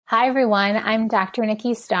Hi, everyone. I'm Dr.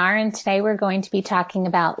 Nikki Starr, and today we're going to be talking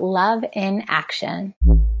about love in action.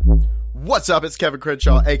 What's up? It's Kevin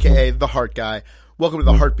Crenshaw, aka The Heart Guy. Welcome to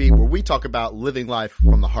The Heartbeat, where we talk about living life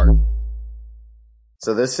from the heart.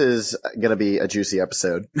 So this is going to be a juicy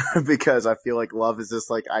episode because I feel like love is this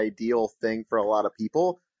like ideal thing for a lot of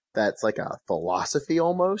people. That's like a philosophy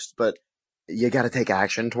almost, but you got to take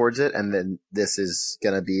action towards it. And then this is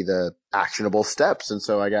going to be the actionable steps. And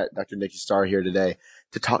so I got Dr. Nikki Starr here today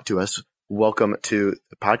to talk to us. Welcome to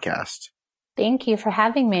the podcast. Thank you for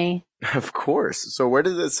having me. Of course. So where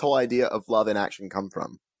did this whole idea of love in action come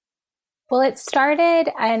from? Well, it started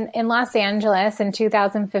in Los Angeles in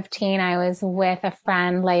 2015. I was with a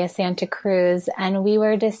friend, Leia Santa Cruz, and we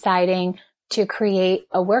were deciding to create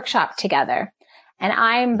a workshop together. And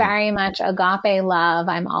I'm very much agape love.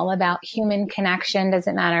 I'm all about human connection.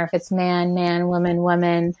 Doesn't matter if it's man, man, woman,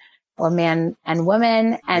 woman, or man and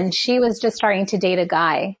woman. And she was just starting to date a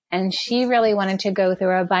guy. And she really wanted to go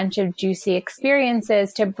through a bunch of juicy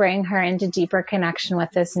experiences to bring her into deeper connection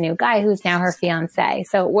with this new guy who's now her fiance.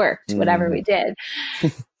 So it worked, whatever we did.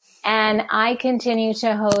 And I continue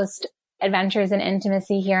to host Adventures in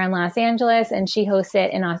Intimacy here in Los Angeles. And she hosts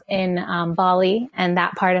it in Bali and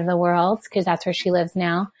that part of the world, because that's where she lives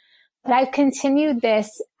now. But I've continued this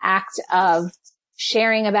act of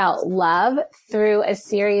sharing about love through a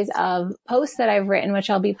series of posts that I've written,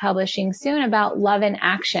 which I'll be publishing soon, about love in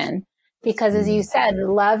action. Because as you said,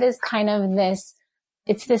 love is kind of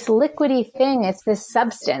it's this liquidy thing. It's this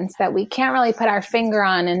substance that we can't really put our finger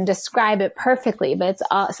on and describe it perfectly, but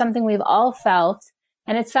it's something we've all felt.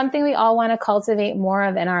 And it's something we all want to cultivate more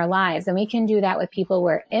of in our lives. And we can do that with people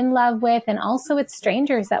we're in love with, and also with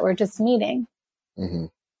strangers that we're just meeting. Mm-hmm.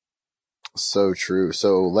 So true.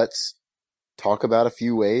 So let's talk about a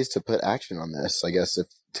few ways to put action on this, I guess,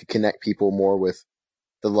 to connect people more with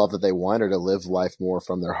the love that they want, or to live life more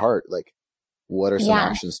from their heart. Like, what are some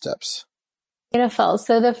action steps? Beautiful.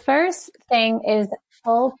 So the first thing is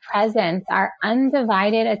full presence, our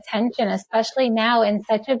undivided attention, especially now in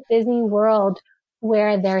such a busy world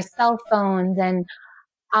where there's cell phones and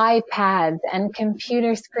iPads and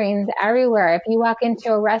computer screens everywhere. If you walk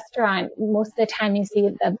into a restaurant, most of the time you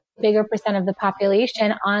see a bigger percent of the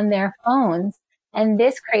population on their phones. And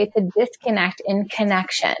this creates a disconnect in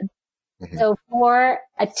connection. Mm-hmm. So for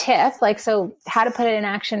a tip, so how to put it in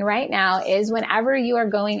action right now is whenever you are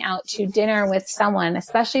going out to dinner with someone,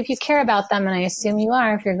 especially if you care about them, and I assume you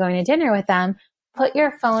are if you're going to dinner with them, put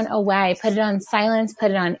your phone away, put it on silence,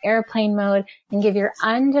 put it on airplane mode, and give your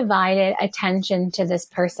undivided attention to this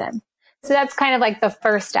person. So that's kind of like the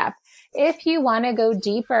first step. If you want to go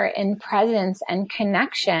deeper in presence and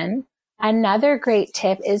connection, another great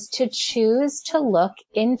tip is to choose to look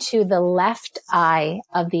into the left eye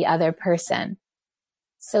of the other person.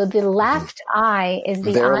 So the left eye is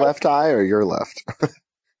their left eye or your left?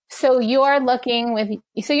 So you're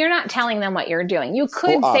so you're not telling them what you're doing. You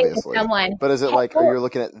could say to someone, but is it like, are you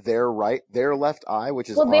looking at their left eye, which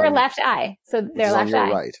is their left eye. So their left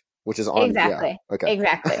eye. Right, which is on. Exactly. Yeah, okay.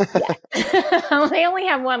 Exactly. Yeah. They only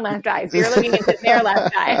have one left eye. So you're looking into their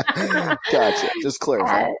left eye. Gotcha. Just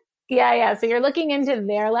clarify. Yeah. So you're looking into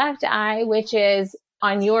their left eye, which is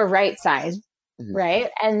on your right side. Mm-hmm. Right.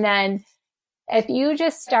 And then if you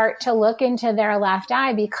just start to look into their left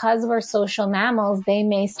eye, because we're social mammals, they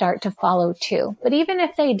may start to follow too. But even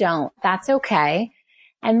if they don't, that's okay.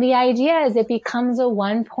 And the idea is it becomes a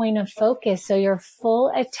one point of focus. So your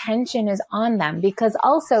full attention is on them, because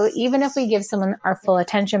also, even if we give someone our full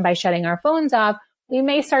attention by shutting our phones off, we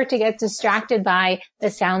may start to get distracted by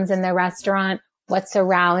the sounds in the restaurant, what's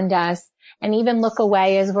around us, and even look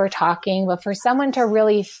away as we're talking. But for someone to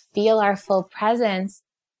really feel our full presence,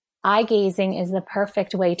 eye gazing is the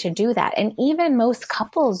perfect way to do that. And even most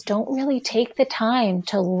couples don't really take the time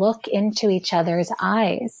to look into each other's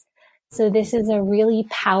eyes. So this is a really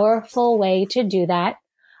powerful way to do that.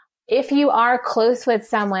 If you are close with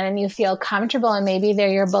someone and you feel comfortable, and maybe they're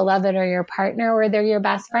your beloved or your partner or they're your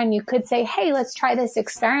best friend, you could say, hey, let's try this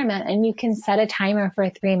experiment. And you can set a timer for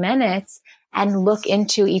 3 minutes and look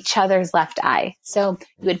into each other's left eye. So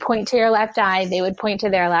you would point to your left eye. They would point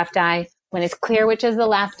to their left eye. When it's clear which is the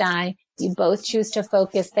left eye, you both choose to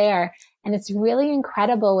focus there. And it's really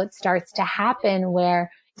incredible what starts to happen, where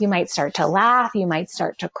you might start to laugh, you might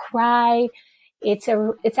start to cry.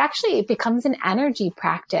 It becomes an energy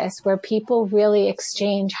practice where people really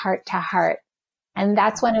exchange heart to heart. And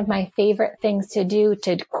that's one of my favorite things to do,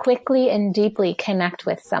 to quickly and deeply connect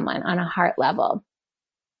with someone on a heart level.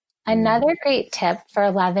 Another great tip for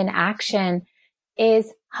love in action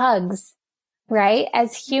is hugs. right?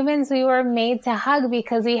 As humans, we were made to hug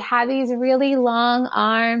because we have these really long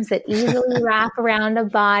arms that easily wrap around a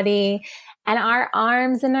body. And our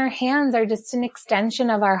arms and our hands are just an extension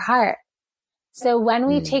of our heart. So when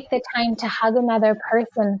we take the time to hug another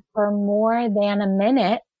person for more than a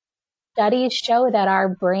minute, studies show that our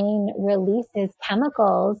brain releases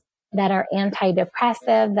chemicals that are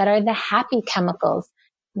antidepressive, that are the happy chemicals.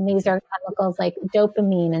 And these are chemicals like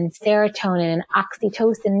dopamine and serotonin and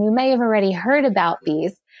oxytocin. You may have already heard about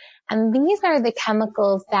these. And these are the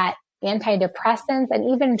chemicals that antidepressants and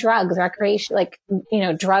even drugs, recreation, like,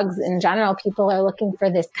 drugs in general, people are looking for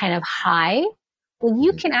this kind of high. Well,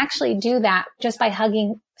 you can actually do that just by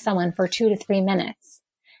hugging someone for 2 to 3 minutes.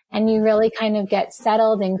 And you really kind of get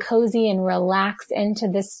settled and cozy and relaxed into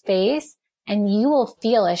this space. And you will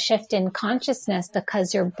feel a shift in consciousness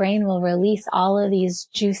because your brain will release all of these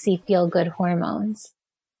juicy feel-good hormones.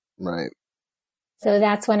 Right. So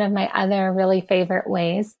that's one of my other really favorite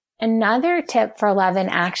ways. Another tip for love in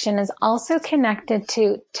action is also connected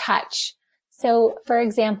to touch. So for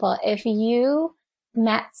example, if you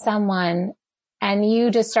met someone and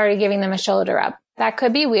you just started giving them a shoulder rub, that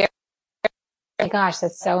could be weird. Oh my gosh,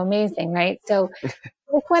 that's so amazing, right? So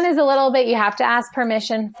this one is a little bit, you have to ask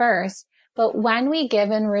permission first. But when we give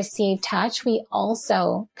and receive touch, we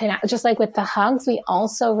also connect, just like with the hugs, we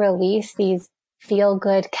also release these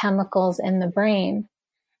feel-good chemicals in the brain.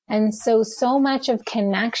 And so much of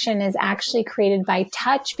connection is actually created by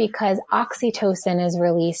touch because oxytocin is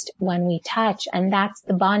released when we touch. And that's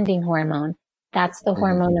the bonding hormone. That's the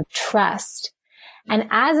hormone of trust. And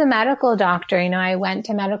as a medical doctor, I went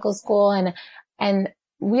to medical school and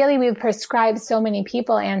really we prescribe so many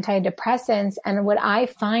people antidepressants. And what I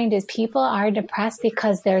find is people are depressed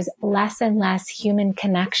because there's less and less human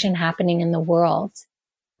connection happening in the world.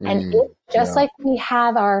 And just like we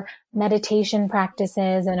have our meditation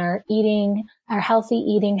practices and our healthy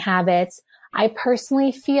eating habits, I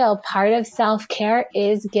personally feel part of self-care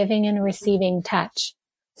is giving and receiving touch.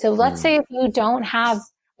 So let's say if you don't have,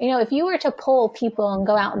 if you were to poll people and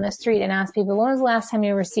go out in the street and ask people, when was the last time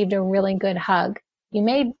you received a really good hug? You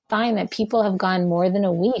may find that people have gone more than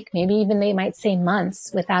a week, maybe even they might say months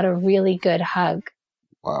without a really good hug.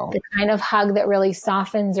 Wow. The kind of hug that really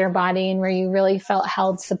softens your body and where you really felt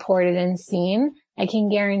held, supported, and seen. I can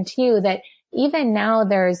guarantee you that even now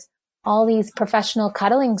there's all these professional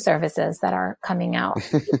cuddling services that are coming out.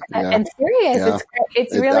 I'm serious.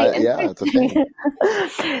 It's really interesting.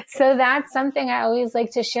 So that's something I always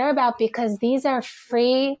like to share about because these are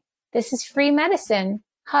free. This is free medicine,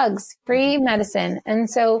 hugs, free medicine. And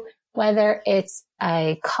so whether it's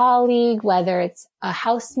a colleague, whether it's a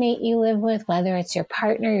housemate you live with, whether it's your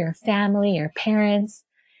partner, your family, your parents,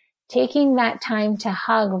 taking that time to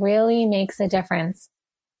hug really makes a difference.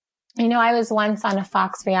 I was once on a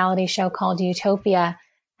Fox reality show called Utopia,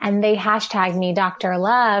 and they hashtagged me Dr.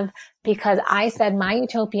 Love because I said my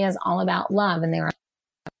utopia is all about love. And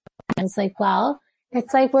I was like, well,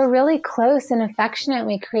 it's like we're really close and affectionate.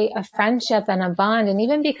 We create a friendship and a bond and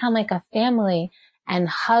even become like a family. And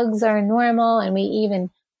hugs are normal, and we even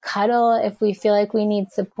cuddle if we feel like we need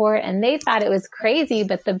support. And they thought it was crazy,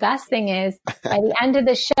 but the best thing is by the end of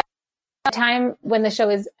the show, the time when the show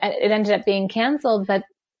it ended up being canceled, but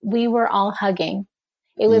we were all hugging.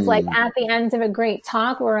 It was like at the end of a great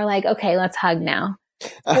talk, we were like, okay, let's hug now. So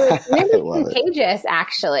it's really contagious,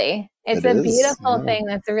 actually. It's a beautiful thing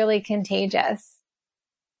that's really contagious.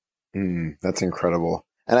 That's incredible.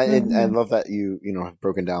 And I love that you have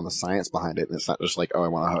broken down the science behind it. And it's not just like, oh, I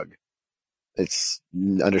want a hug. It's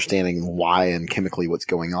understanding why and chemically what's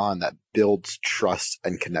going on that builds trust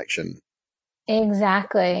and connection.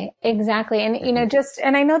 Exactly. And,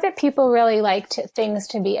 and I know that people really like things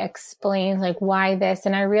to be explained, like why this.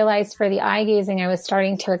 And I realized for the eye gazing, I was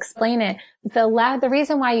starting to explain it. The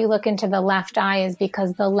reason why you look into the left eye is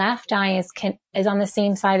because the left eye is on the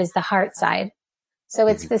same side as the heart side. So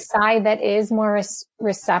it's the side that is more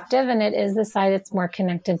receptive, and it is the side that's more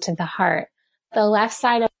connected to the heart. The left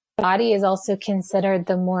side of the body is also considered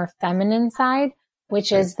the more feminine side,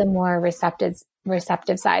 which is the more receptive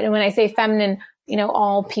side. And when I say feminine,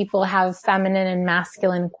 all people have feminine and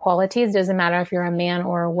masculine qualities. It doesn't matter if you're a man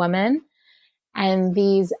or a woman. And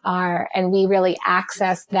we really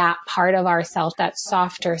access that part of ourself, that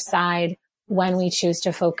softer side, when we choose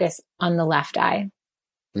to focus on the left eye.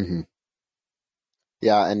 Mm-hmm.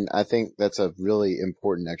 Yeah, and I think that's a really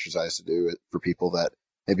important exercise to do for people that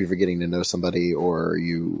maybe you're getting to know somebody or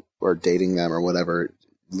you are dating them or whatever.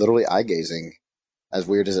 Literally eye gazing, as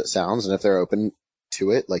weird as it sounds, and if they're open to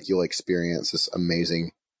it, like you'll experience this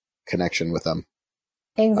amazing connection with them.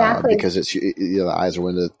 Exactly, because it's the eyes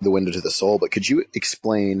are the window to the soul. But could you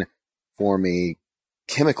explain for me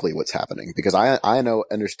chemically what's happening, because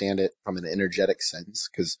understand it from an energetic sense,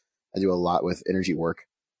 because I do a lot with energy work,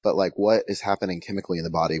 but like what is happening chemically in the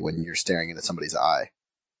body when you're staring into somebody's eye?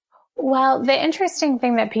 Well, the interesting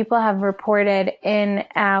thing that people have reported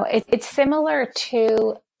it's similar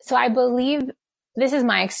to, so I believe this is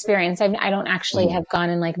my experience. I don't actually have gone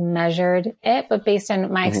and like measured it, but based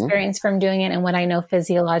on my experience from doing it and what I know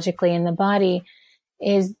physiologically in the body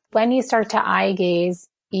is when you start to eye gaze,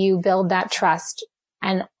 you build that trust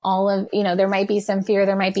and there might be some fear,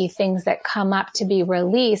 there might be things that come up to be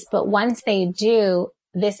released, but once they do,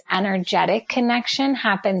 this energetic connection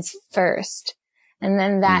happens first. And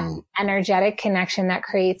then that energetic connection that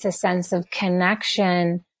creates a sense of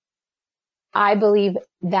connection, I believe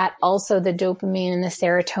that also the dopamine and the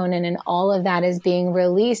serotonin and all of that is being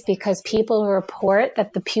released because people report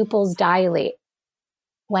that the pupils dilate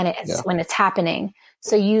when it's happening.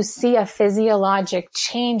 So you see a physiologic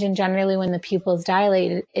change, and generally when the pupils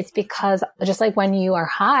dilate, it's because just like when you are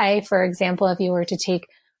high, for example, if you were to take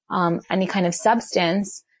any kind of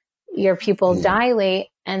substance, your pupils dilate,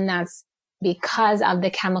 and that's because of the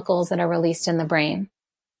chemicals that are released in the brain.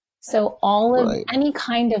 So any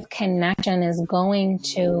kind of connection is going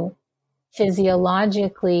to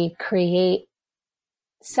physiologically create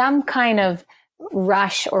some kind of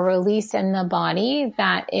rush or release in the body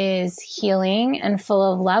that is healing and full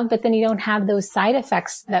of love, but then you don't have those side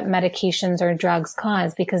effects that medications or drugs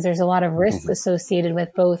cause, because there's a lot of risks associated with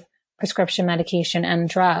both prescription medication and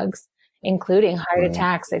drugs, including heart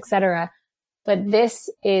attacks, etc. But this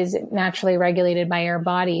is naturally regulated by your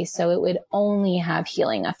body, so it would only have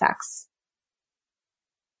healing effects.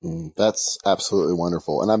 That's absolutely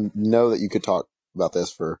wonderful. And I know that you could talk about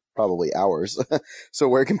this for probably hours. So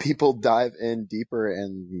where can people dive in deeper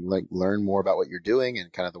and like learn more about what you're doing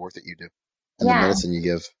and kind of the work that you do and the medicine you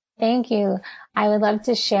give? Thank you. I would love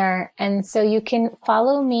to share. And so you can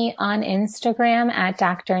follow me on Instagram at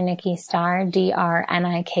Dr. Nikki Starr,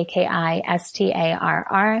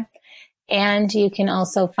 DrNikkistarr. And you can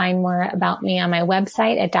also find more about me on my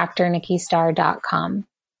website at drnikkistarr.com.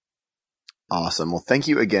 Awesome. Well, thank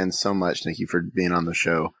you again so much, Nikki, for being on the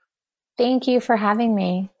show. Thank you for having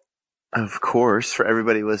me. Of course, for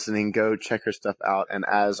everybody listening, go check her stuff out. And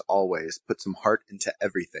as always, put some heart into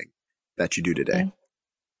everything that you do today.